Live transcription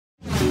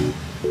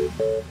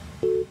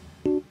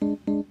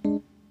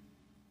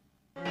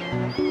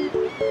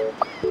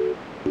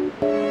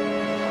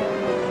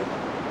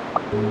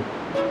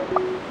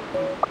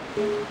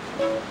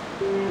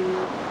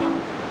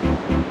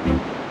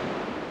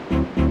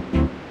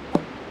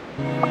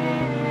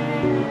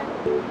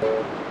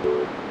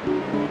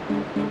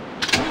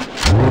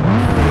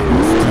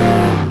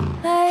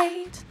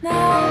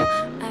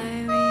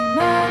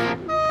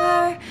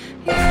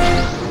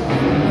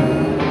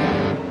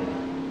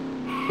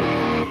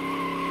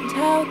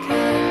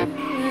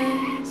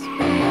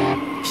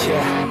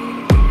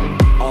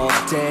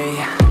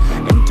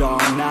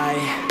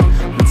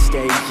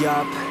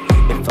Up,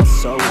 it felt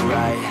so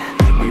right.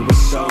 We were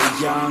so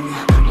young,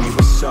 we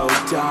were so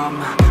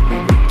dumb. We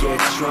would get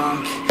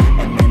drunk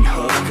and then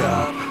hook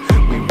up.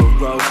 We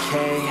were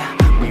okay,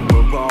 we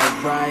were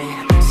alright.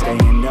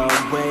 Staying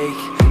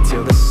awake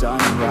till the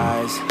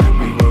sunrise.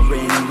 We were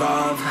in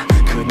love,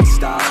 couldn't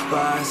stop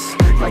us.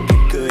 Like a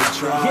good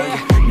drug,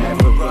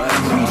 never enough.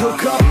 We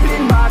hook up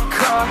in my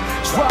car,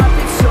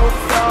 driving so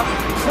far.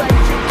 Play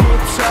your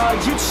guitar,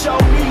 you'd show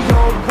me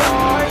your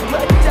heart.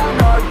 Let down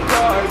our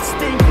guards,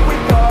 think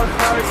with our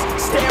hearts.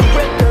 Stare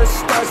at the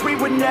stars, we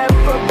were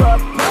never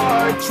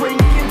apart.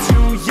 Drinking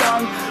too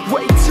young,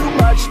 way too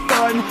much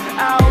fun.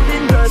 Out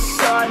in the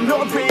sun,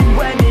 or rain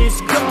when it's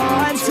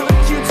gone. Took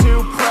you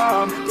to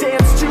prom,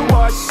 dance to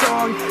our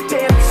song.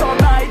 Dance all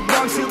night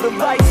long till the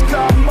lights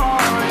come on.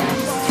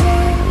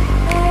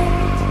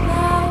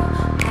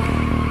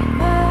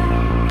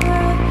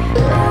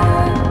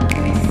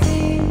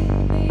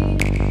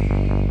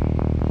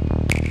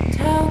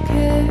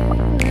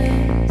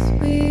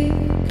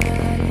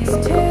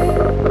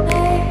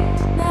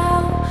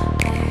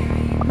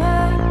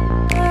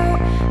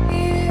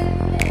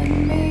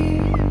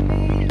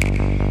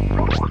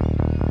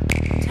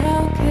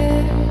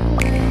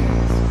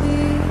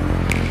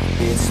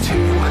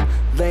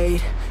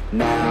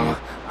 Now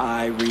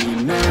I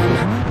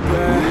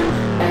remember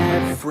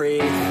everything,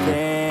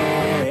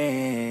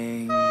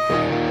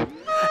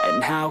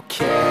 and how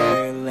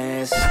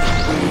careless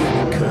we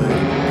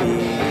could be,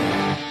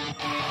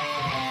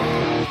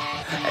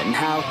 and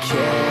how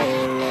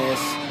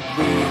careless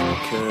we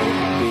could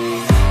be,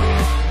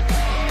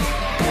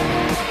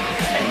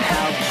 and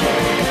how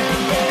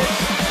careless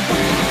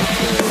we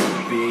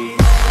could be.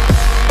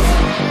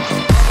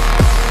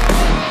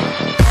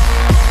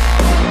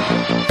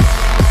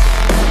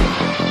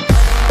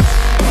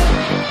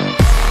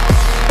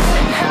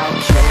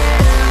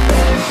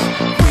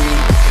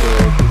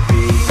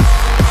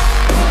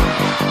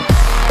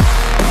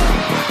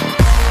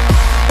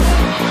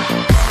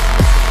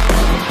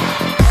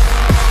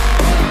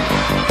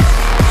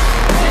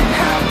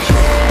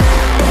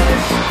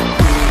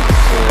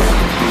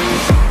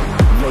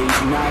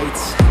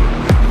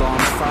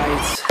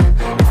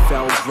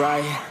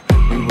 Right,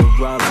 we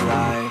were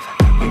alive.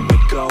 We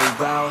would go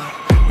out.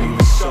 We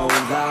were so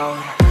loud.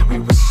 We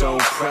were so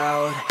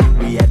proud.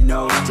 We had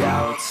no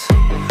doubts.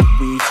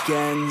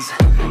 Weekends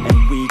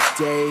and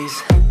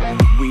weekdays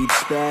we'd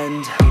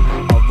spend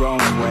our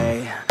own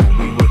way.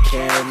 We were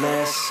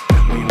careless.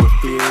 We were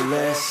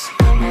fearless.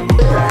 We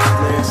were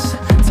reckless.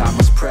 Time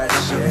was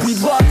precious. We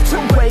loved to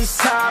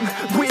waste time.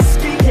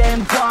 Whiskey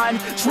and wine.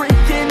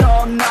 Drinking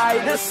all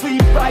night.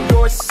 Asleep by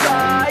your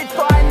side.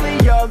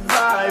 Finally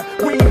alive.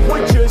 We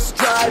would just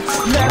drive,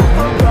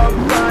 never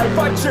arrive.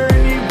 Our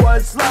journey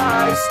was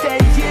live,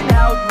 staying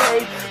out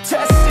late,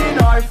 testing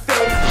our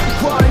faith,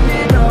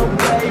 running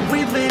away.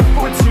 We live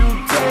for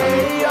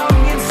today,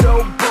 young and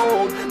so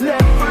bold.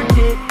 Never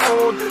get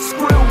old,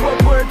 screw what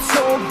we're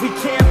told. We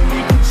can't be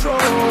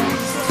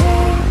controlled.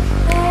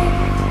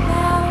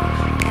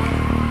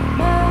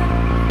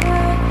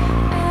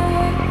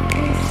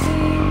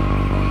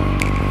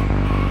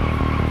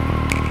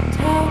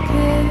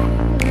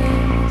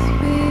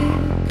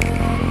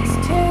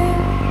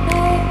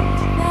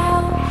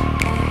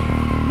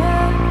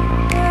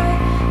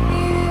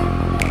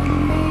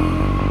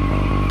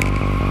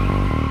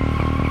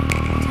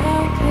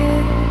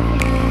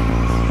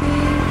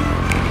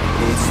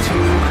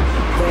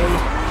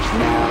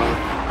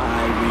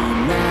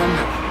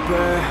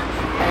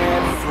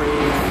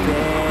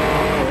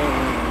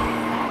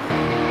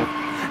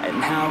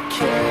 How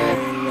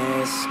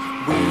careless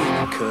we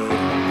could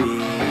be,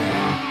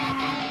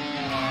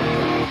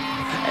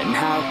 and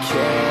how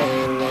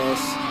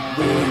careless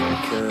we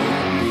could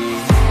be,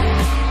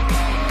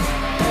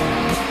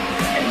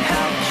 and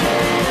how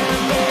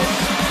careless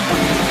we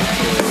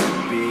could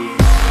be.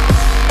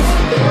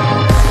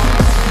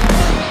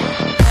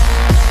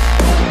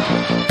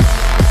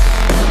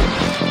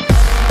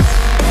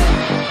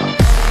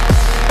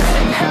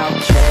 And how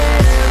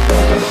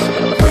careless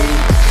we could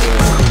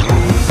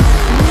be.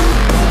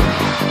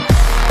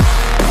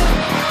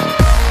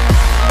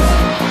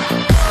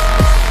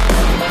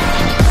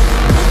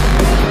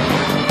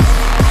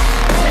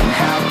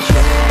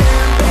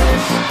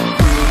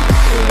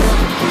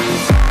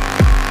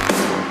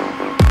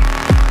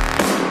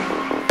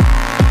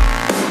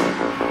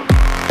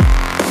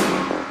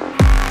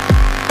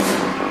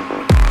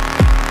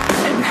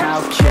 How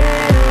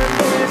careless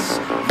as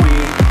we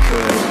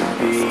could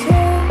be. It's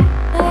too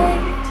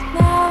late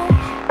now.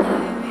 I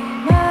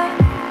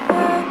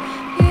remember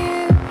you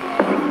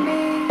and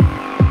me.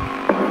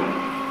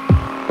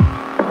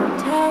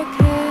 How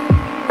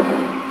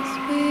careless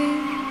we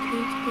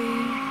could be.